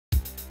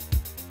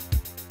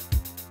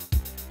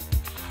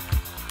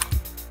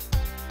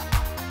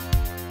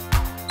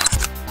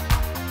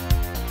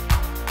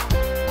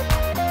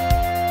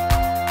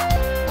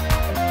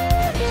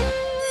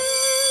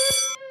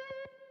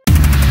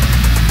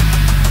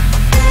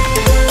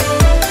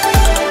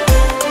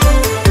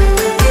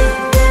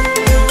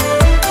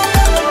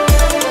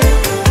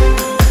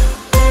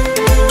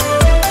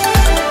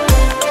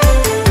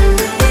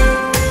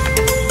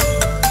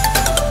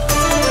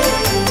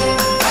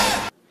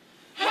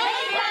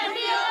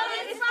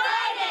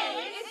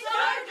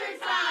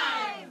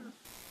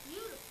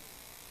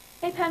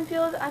Hey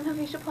Penfield, I'm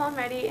Havisha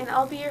Palmetti, and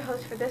I'll be your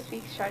host for this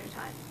week's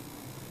ChargerTime.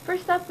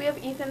 First up, we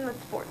have Ethan with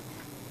sports.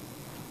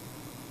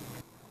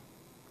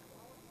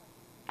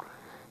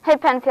 Hey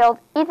Penfield,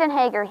 Ethan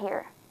Hager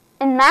here.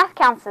 In math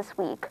counts this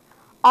week,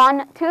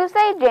 on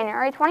Tuesday,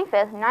 January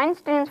 25th, 9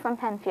 students from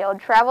Penfield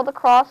traveled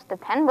across to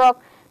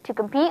Pembroke to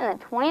compete in the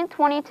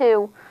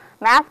 2022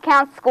 Math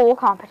Counts School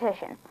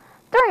Competition.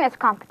 During this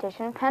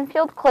competition,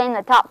 Penfield claimed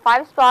the top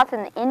 5 spots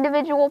in the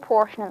individual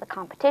portion of the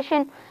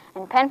competition,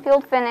 and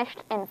Penfield finished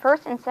in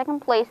first and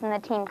second place in the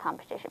team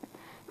competition.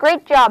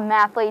 Great job,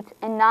 mathletes,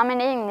 in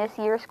nominating this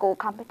year's school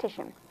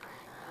competition.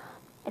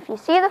 If you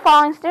see the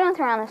following students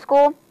around the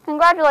school,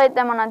 congratulate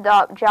them on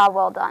a job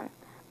well done.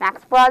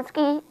 Max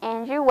Brodsky,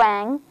 Andrew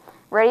Wang,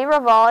 Reddy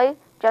Ravalli,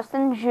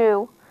 Justin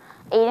Zhu,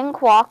 Aiden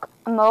Kwok,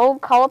 Mo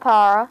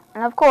Kalapara,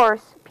 and of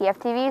course,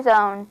 PFTV's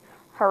own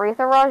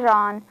Haritha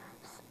Rajan,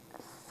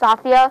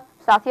 Satya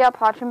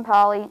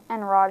Pachampali,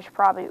 and Raj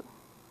Prabhu.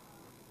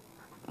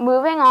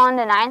 Moving on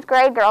to 9th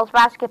grade girls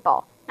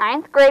basketball.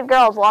 9th grade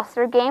girls lost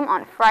their game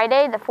on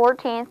Friday the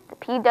 14th to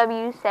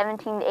PW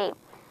 17-8.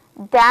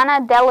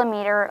 Dana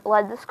Delameter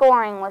led the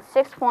scoring with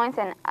 6 points,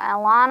 and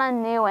Alana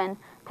Nguyen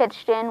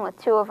pitched in with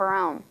 2 of her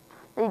own.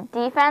 The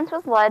defense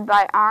was led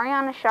by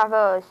Ariana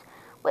Chavez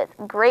with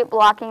great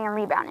blocking and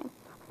rebounding.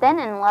 Then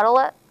in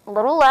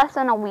little less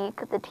than a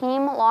week, the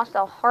team lost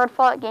a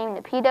hard-fought game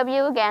to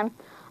PW again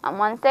on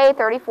Wednesday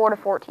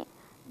 34-14.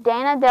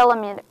 Dana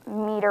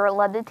Delameter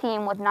led the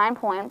team with 9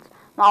 points.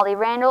 Molly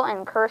Randall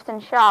and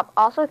Kirsten Shop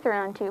also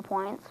threw in 2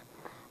 points,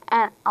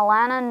 and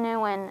Alana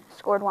Nguyen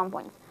scored 1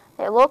 point.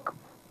 They look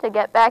to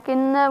get back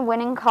in the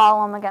winning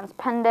column against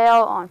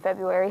Pendale on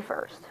February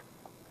 1st.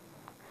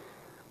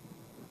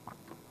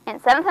 In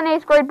 7th and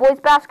 8th grade boys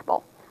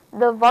basketball,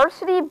 the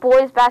varsity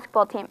boys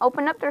basketball team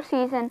opened up their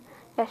season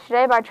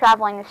yesterday by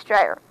traveling to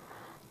Strayer.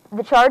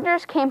 The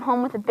Chargers came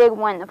home with a big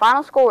win. The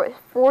final score was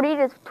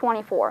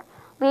 40-24.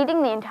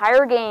 Leading the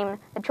entire game,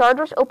 the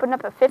Chargers opened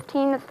up a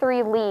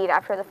 15-3 lead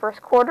after the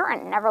first quarter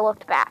and never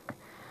looked back.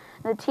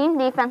 The team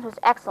defense was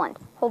excellent,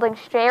 holding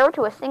Strayer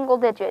to a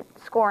single-digit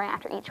scoring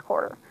after each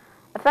quarter.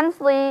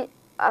 Offensively,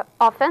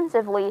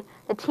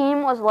 the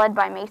team was led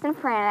by Mason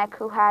Franek,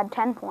 who had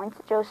 10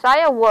 points.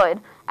 Josiah Wood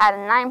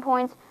added 9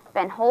 points.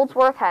 Ben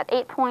Holdsworth had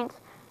 8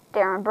 points.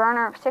 Darren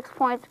Berner, 6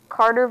 points.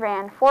 Carter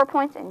Van, 4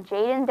 points. And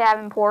Jaden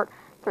Davenport,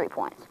 3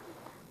 points.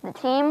 The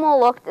team will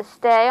look to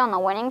stay on the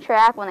winning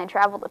track when they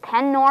travel to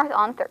Penn North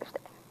on Thursday.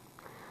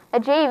 The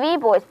JV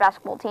boys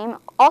basketball team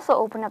also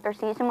opened up their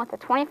season with a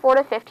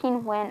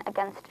 24-15 win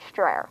against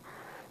Strayer.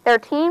 Their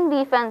team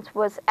defense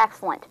was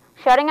excellent,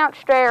 shutting out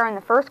Strayer in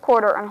the first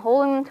quarter and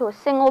holding them to a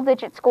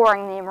single-digit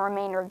scoring the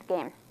remainder of the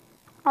game.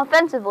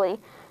 Offensively,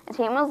 the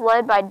team was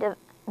led by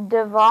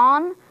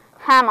Devon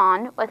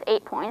Hammond with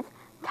 8 points.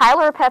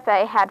 Tyler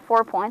Pepe had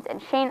 4 points,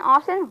 and Shane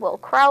Austin, Will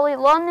Crowley,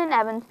 London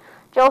Evans,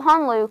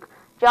 Johan Luke,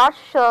 Josh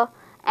Schuh,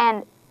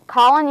 and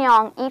Colin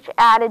Young each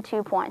added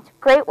 2 points.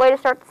 Great way to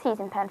start the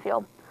season,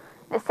 Penfield.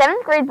 The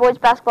 7th grade boys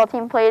basketball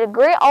team played a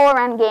great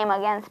all-around game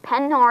against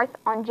Penn North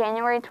on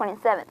January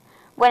 27th,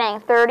 winning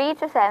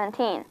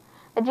 30-17.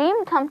 The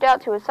team jumped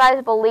out to a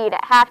sizable lead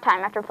at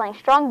halftime after playing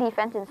strong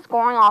defense and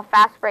scoring off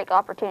fast break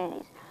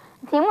opportunities.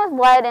 The team was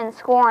led in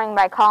scoring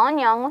by Colin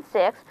Young with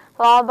 6,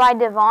 followed by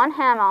Devon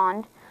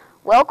Hammond,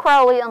 Will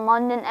Crowley, and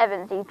London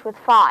Evans each with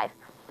 5.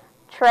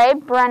 Trey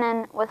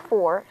Brennan with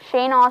 4,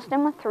 Shane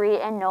Austin with 3,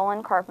 and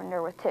Nolan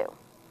Carpenter with 2.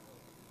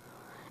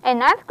 In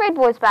 9th grade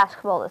boys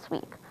basketball this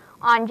week,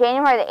 on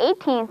January the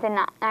 18th,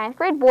 the 9th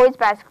grade boys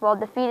basketball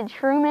defeated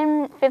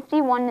Truman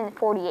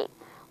 51-48.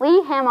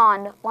 Lee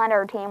Hammond led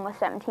our team with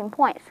 17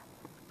 points.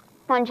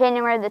 On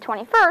January the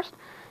 21st,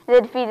 they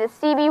defeated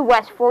CB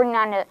West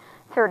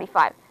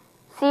 49-35.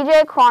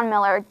 CJ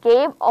Cronmiller,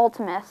 Gabe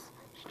Ultimus,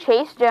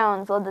 Chase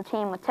Jones led the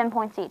team with 10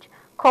 points each.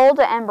 Cole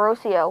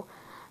D'Ambrosio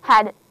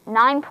had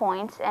 9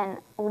 points, and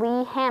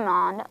Lee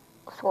Hammond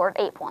scored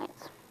 8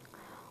 points.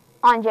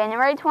 On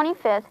January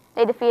 25th,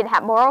 they defeated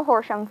Hatboro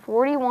Horsham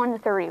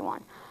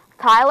 41-31.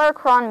 Tyler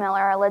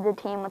Cronmiller led the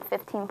team with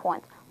 15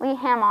 points. Lee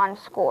Hammond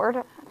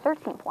scored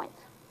 13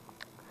 points.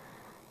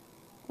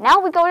 Now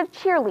we go to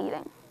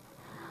cheerleading.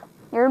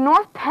 Your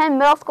North Penn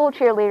Middle School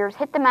cheerleaders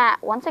hit the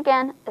mat once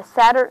again this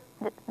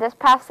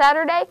past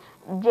Saturday,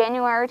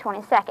 January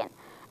 22nd,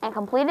 and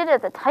completed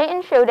as a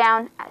Titan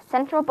showdown at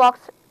Central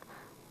Bucks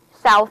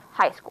South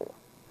High School.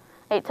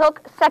 They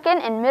took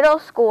second in middle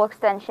school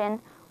extension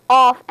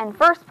off and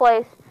first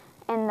place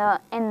in the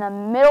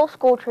middle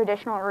school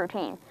traditional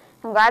routine.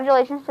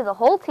 Congratulations to the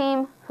whole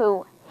team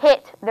who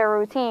hit their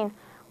routine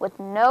with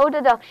no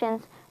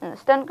deductions, and the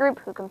stunt group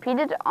who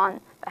competed on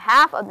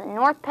behalf of the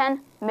North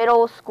Penn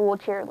Middle School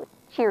cheer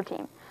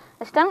team.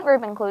 The stunt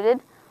group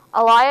included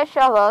Aliyah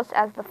Chavez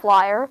as the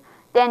flyer,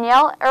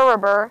 Danielle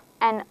Ereber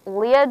and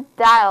Leah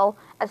Dial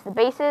as the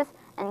bases,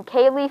 and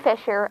Kaylee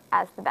Fisher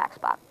as the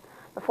backspot.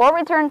 Before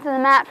we turn to the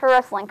mat for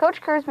wrestling,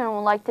 Coach Kurzman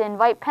would like to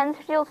invite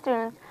Penfield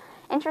students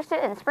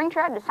interested in spring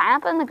track to sign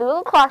up in the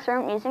Google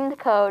Classroom using the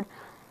code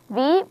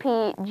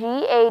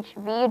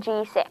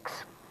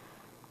VPGHVG6.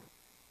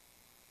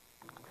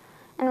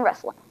 In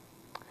wrestling,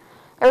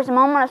 There was a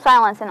moment of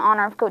silence in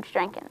honor of Coach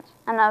Jenkins,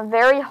 and a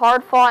very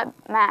hard-fought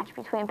match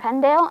between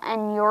Pendale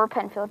and your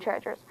Penfield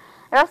Chargers.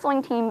 The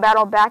wrestling team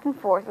battled back and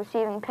forth,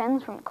 receiving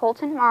pins from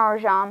Colton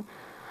Marjam,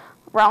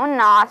 Rowan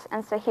Noss,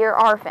 and Sahir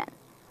Arfin.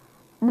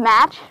 The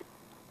match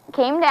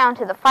came down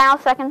to the final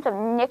seconds of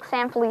Nick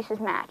Sanfelice's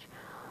match,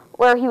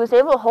 where he was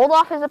able to hold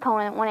off his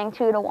opponent, winning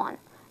 2-1,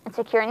 and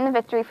securing the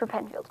victory for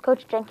Penfield.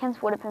 Coach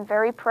Jenkins would have been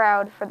very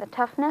proud for the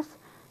toughness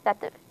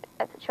that the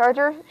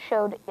Chargers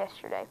showed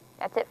yesterday.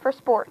 That's it for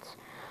sports.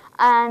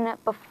 And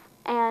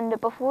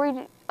before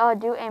we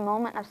do a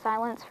moment of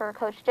silence for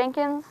Coach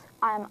Jenkins,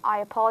 I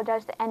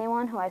apologize to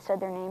anyone who I said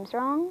their names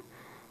wrong.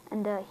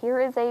 And here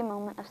is a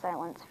moment of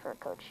silence for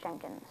Coach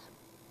Jenkins.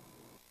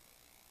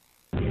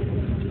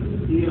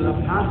 He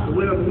passed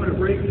away over winter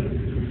break.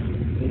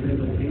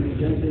 Andy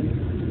Jenkins.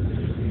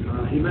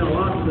 He meant a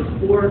lot to the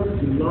sport.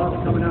 He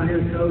loved coming out here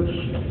and coach.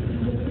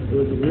 It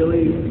was a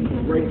really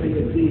great thing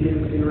to see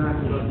him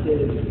interact with our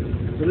kids.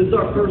 So this is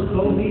our first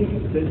home meet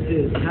since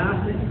his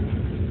passing,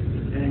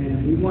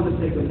 and we want to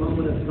take a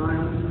moment of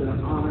silence to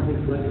honor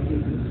his legacy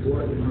in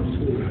sport in our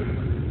school.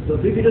 So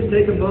if you could just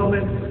take a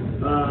moment,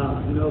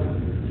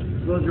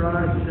 close your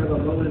eyes, just have a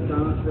moment of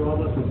silence for all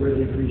of us, we'd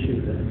really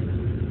appreciate that.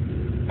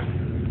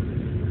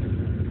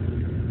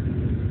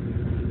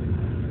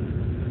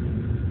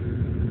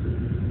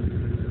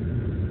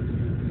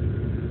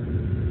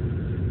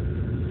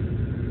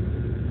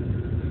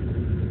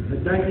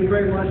 Thank you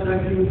very much.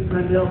 Thank you,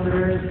 Pendale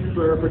parents,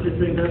 for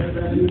participating.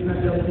 Thank you,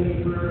 Pendale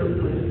team, for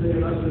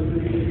participating.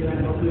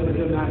 And hopefully we have a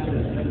good match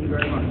today. Thank you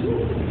very much.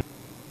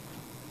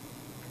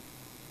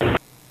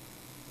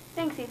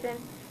 Thanks, Ethan.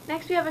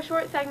 Next, we have a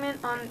short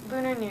segment on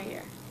Lunar New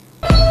Year.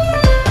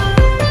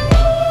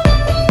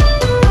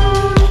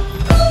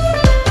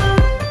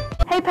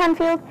 Hey,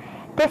 Penfield.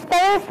 This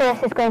February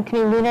 1st is going to be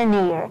Lunar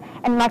New Year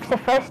and marks the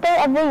first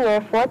day of the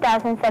year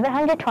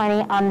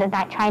 4720 on the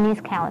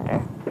Chinese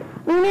calendar.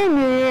 Lunar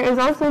New Year is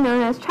also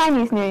known as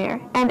Chinese New Year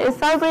and is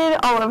celebrated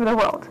all over the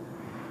world.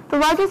 The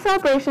largest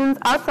celebrations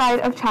outside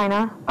of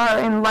China are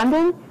in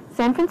London,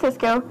 San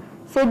Francisco,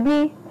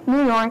 Sydney,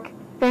 New York,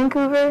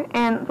 Vancouver,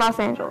 and Los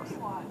Angeles.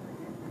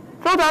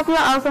 Philadelphia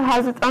also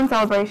has its own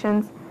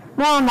celebrations.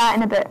 More on that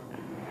in a bit.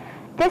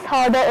 This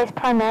holiday is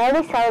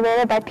primarily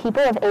celebrated by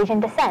people of Asian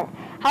descent.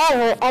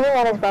 However,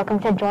 anyone is welcome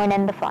to join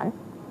in the fun.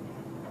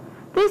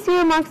 This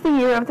year marks the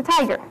year of the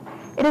tiger.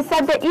 It is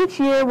said that each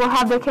year will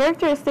have the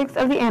characteristics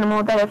of the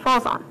animal that it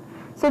falls on.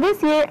 So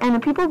this year, and the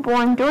people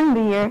born during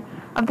the year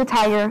of the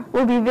tiger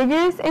will be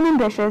vigorous and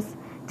ambitious,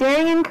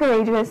 daring and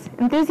courageous,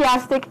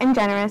 enthusiastic and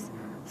generous,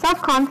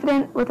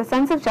 self-confident with a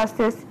sense of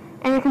justice,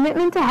 and a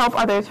commitment to help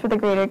others for the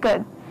greater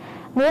good.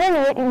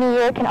 Lunar New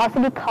Year can also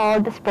be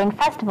called the Spring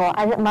Festival,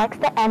 as it marks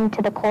the end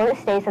to the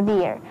coldest days of the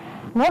year.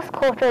 Most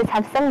cultures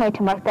have some way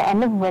to mark the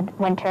end of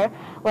winter,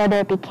 whether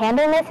it be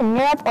Candlemas in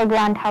Europe or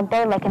Groundhog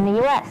Day like in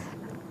the U.S.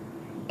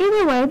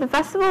 Either way, the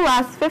festival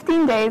lasts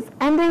 15 days,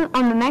 ending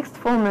on the next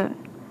full moon.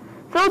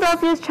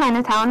 Philadelphia's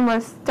Chinatown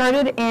was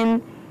started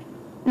in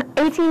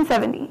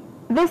 1870.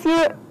 This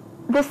year,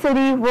 the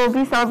city will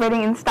be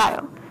celebrating in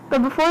style.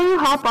 But before you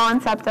hop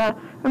on SEPTA,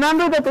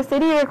 remember that the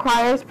city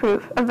requires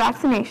proof of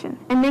vaccination,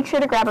 and make sure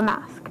to grab a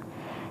mask.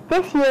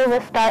 This year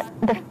will start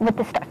with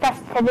the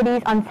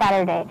festivities on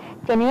Saturday,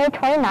 January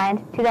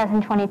 29,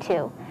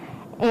 2022,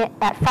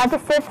 at 5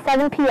 to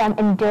 7 p.m.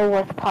 in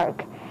Dilworth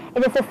Park.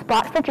 It is a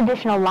spot for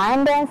traditional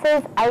lion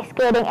dances, ice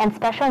skating, and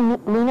special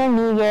Lunar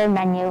New Year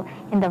menu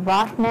in the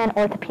Rothman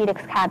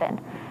Orthopedics cabin.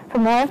 For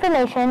more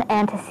information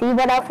and to see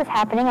what else is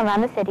happening around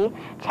the city,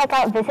 check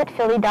out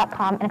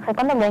visitphilly.com and click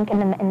on the link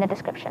in the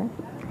description.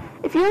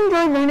 If you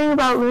enjoyed learning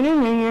about Lunar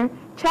New Year,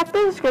 check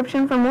the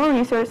description for more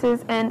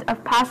resources and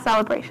of past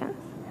celebrations.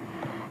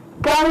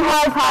 Gung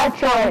Ho Pak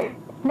Choi.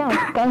 No,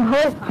 Gung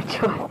Ho is not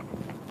Choi.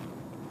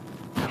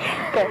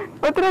 Okay.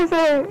 What did I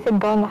say? I said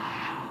Gung,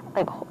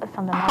 like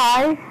something else.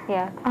 Hi?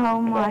 Yeah.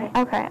 Oh my.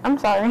 Okay, I'm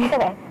sorry. It's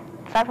okay.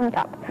 Start from the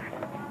top.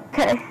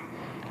 Okay.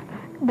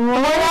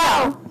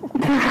 Wow.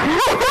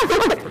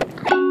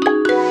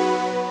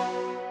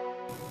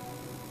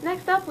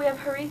 Next up, we have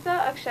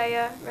Haritha,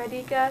 Akshaya,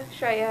 Radhika,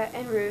 Shreya,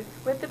 and Ruth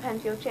with the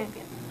Penfield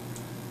champions.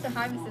 So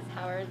hi, Mrs.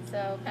 Howard.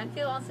 So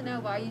Penfield wants to know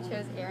why you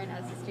chose Erin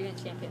as the student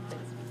champion for this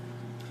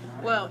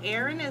week. Well,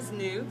 Erin is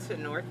new to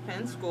North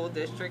Penn School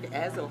District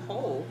as a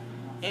whole,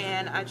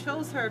 and I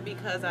chose her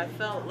because I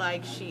felt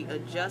like she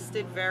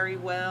adjusted very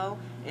well,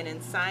 and in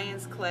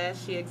science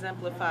class she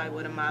exemplified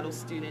what a model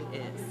student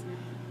is.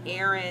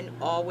 Erin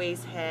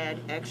always had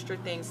extra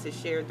things to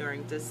share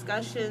during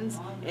discussions,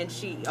 and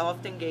she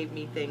often gave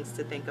me things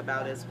to think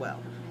about as well.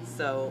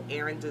 So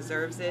Erin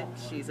deserves it.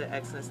 She's an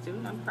excellent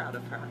student. I'm proud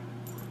of her.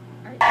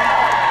 All right.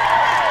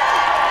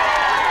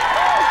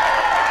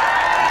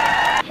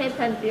 Hey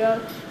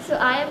Penfield, so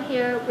I am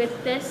here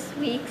with this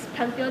week's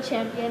Penfield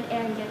champion,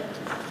 Erin Gibbons.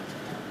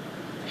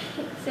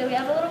 So we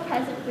have a little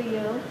present for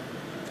you.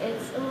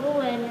 It's a little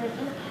lanyard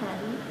and a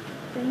pen.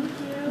 Thank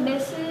you.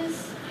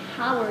 Mrs.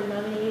 Howard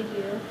nominated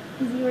you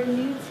because you were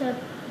new to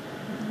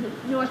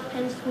North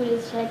Penn School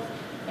District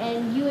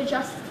and you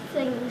adjusted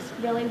things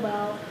really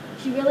well.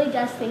 She really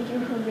does think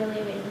you're a really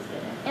amazing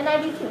student. And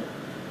I do too.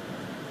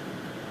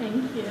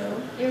 Thank you.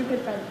 You're a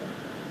good friend.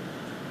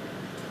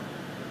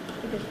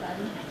 A good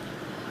friend.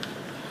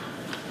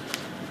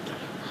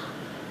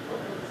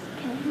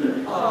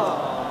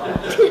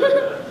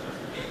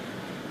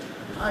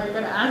 Are you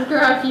gonna ask her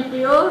how she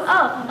feels?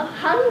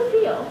 How do you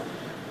feel?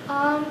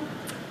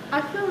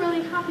 I feel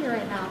really happy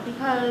right now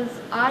because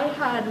I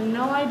had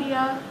no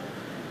idea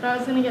that I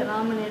was going to get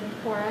nominated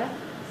for it.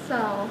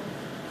 So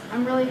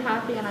I'm really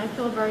happy and I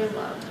feel very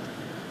loved.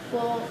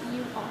 Well,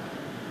 you are.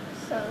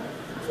 So,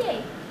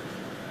 yay.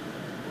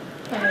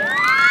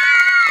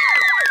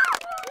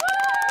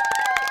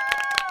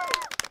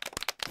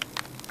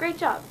 Great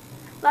job.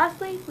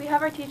 Lastly, we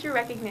have our teacher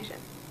recognition.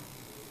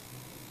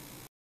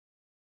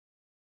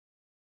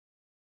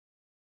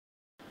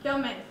 Yo,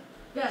 May.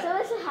 Good. So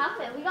this should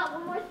happen. We got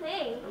one more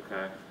thing.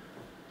 Okay.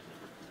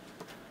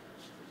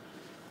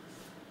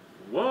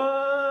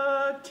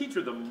 What? Teacher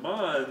of the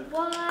month?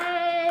 What?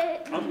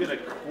 I'm gonna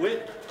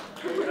quit.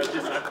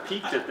 I've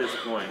peaked at this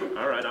point.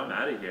 All right, I'm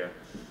out of here.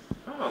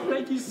 Oh,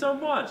 thank you so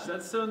much.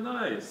 That's so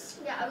nice.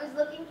 Yeah, I was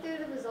looking through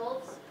the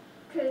results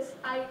because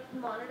I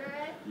monitor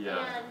it.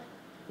 Yeah. And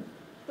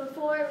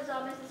before it was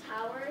all Mrs.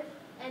 Howard,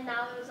 and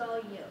now it was all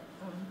you.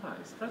 Oh,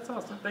 nice. That's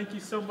awesome. Thank you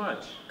so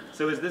much.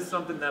 So is this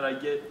something that I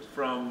get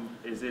from,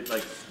 is it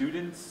like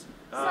students?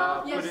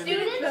 So put in?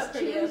 students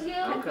choose you,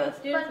 Okay.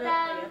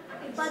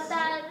 but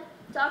then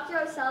Dr.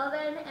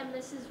 O'Sullivan and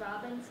Mrs.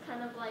 Robbins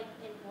kind of like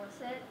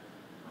enforce it.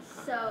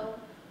 Okay. So.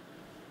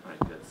 All right,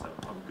 good. So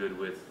I'm good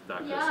with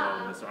Dr.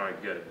 Yeah. Sullivan. All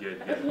right, good.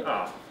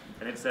 Oh,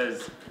 and it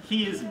says,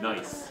 he is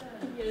nice.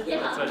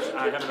 Yeah.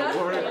 I have an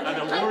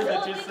award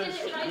that just says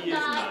he is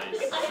nice.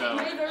 So,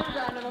 nice.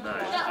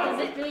 That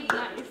was really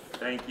nice.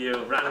 Thank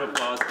you. Round of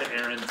applause to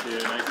Aaron too.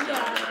 Nice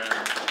job,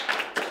 Aaron.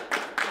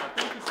 Oh,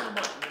 thank you so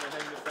much. I'm gonna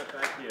hang this up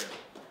back here.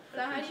 So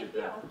how do you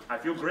feel? I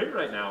feel great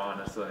right now,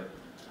 honestly.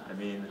 I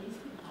mean,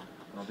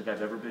 I don't think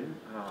I've ever been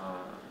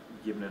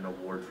given an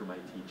award for my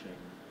teaching.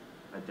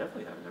 I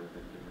definitely haven't ever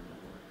been given an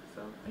award.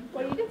 So thank you.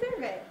 Well, you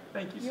deserve it.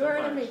 Thank you so much. You're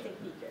an amazing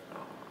teacher.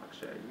 Oh,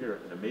 Akshay, you're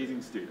an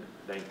amazing student.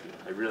 Thank you.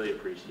 I really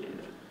appreciate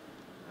it.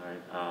 All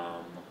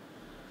right.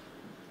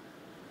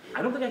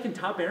 I don't think I can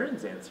top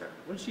Erin's answer.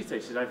 What did she say?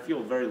 Should I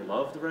feel very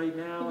loved right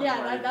now?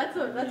 Yeah, that's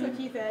what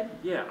she said.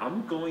 Yeah,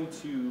 I'm going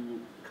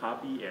to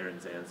copy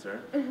Erin's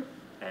answer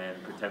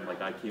and pretend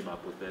like I came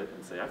up with it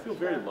and say, I feel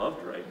very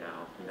loved right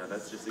now. You know,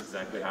 that's just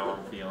exactly how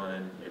I'm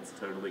feeling. It's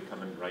totally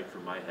coming right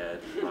from my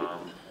head.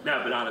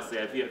 No, but honestly,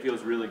 it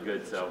feels really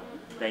good. So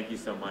thank you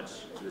so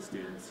much to the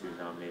students who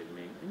nominated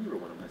me. And you were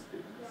one of my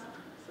students.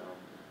 So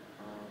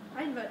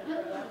I invited you.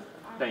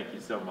 thank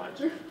you so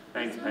much.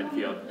 Thanks,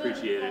 Penfield.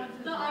 Appreciate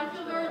it. The I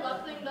feel very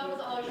loved thing, that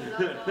was all you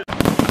know.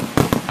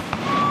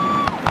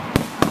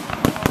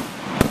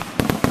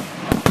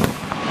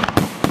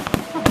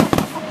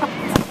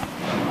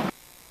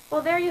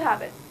 Well, there you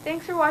have it.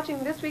 Thanks for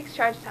watching this week's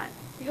Charge Time.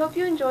 We hope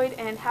you enjoyed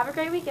and have a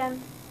great weekend.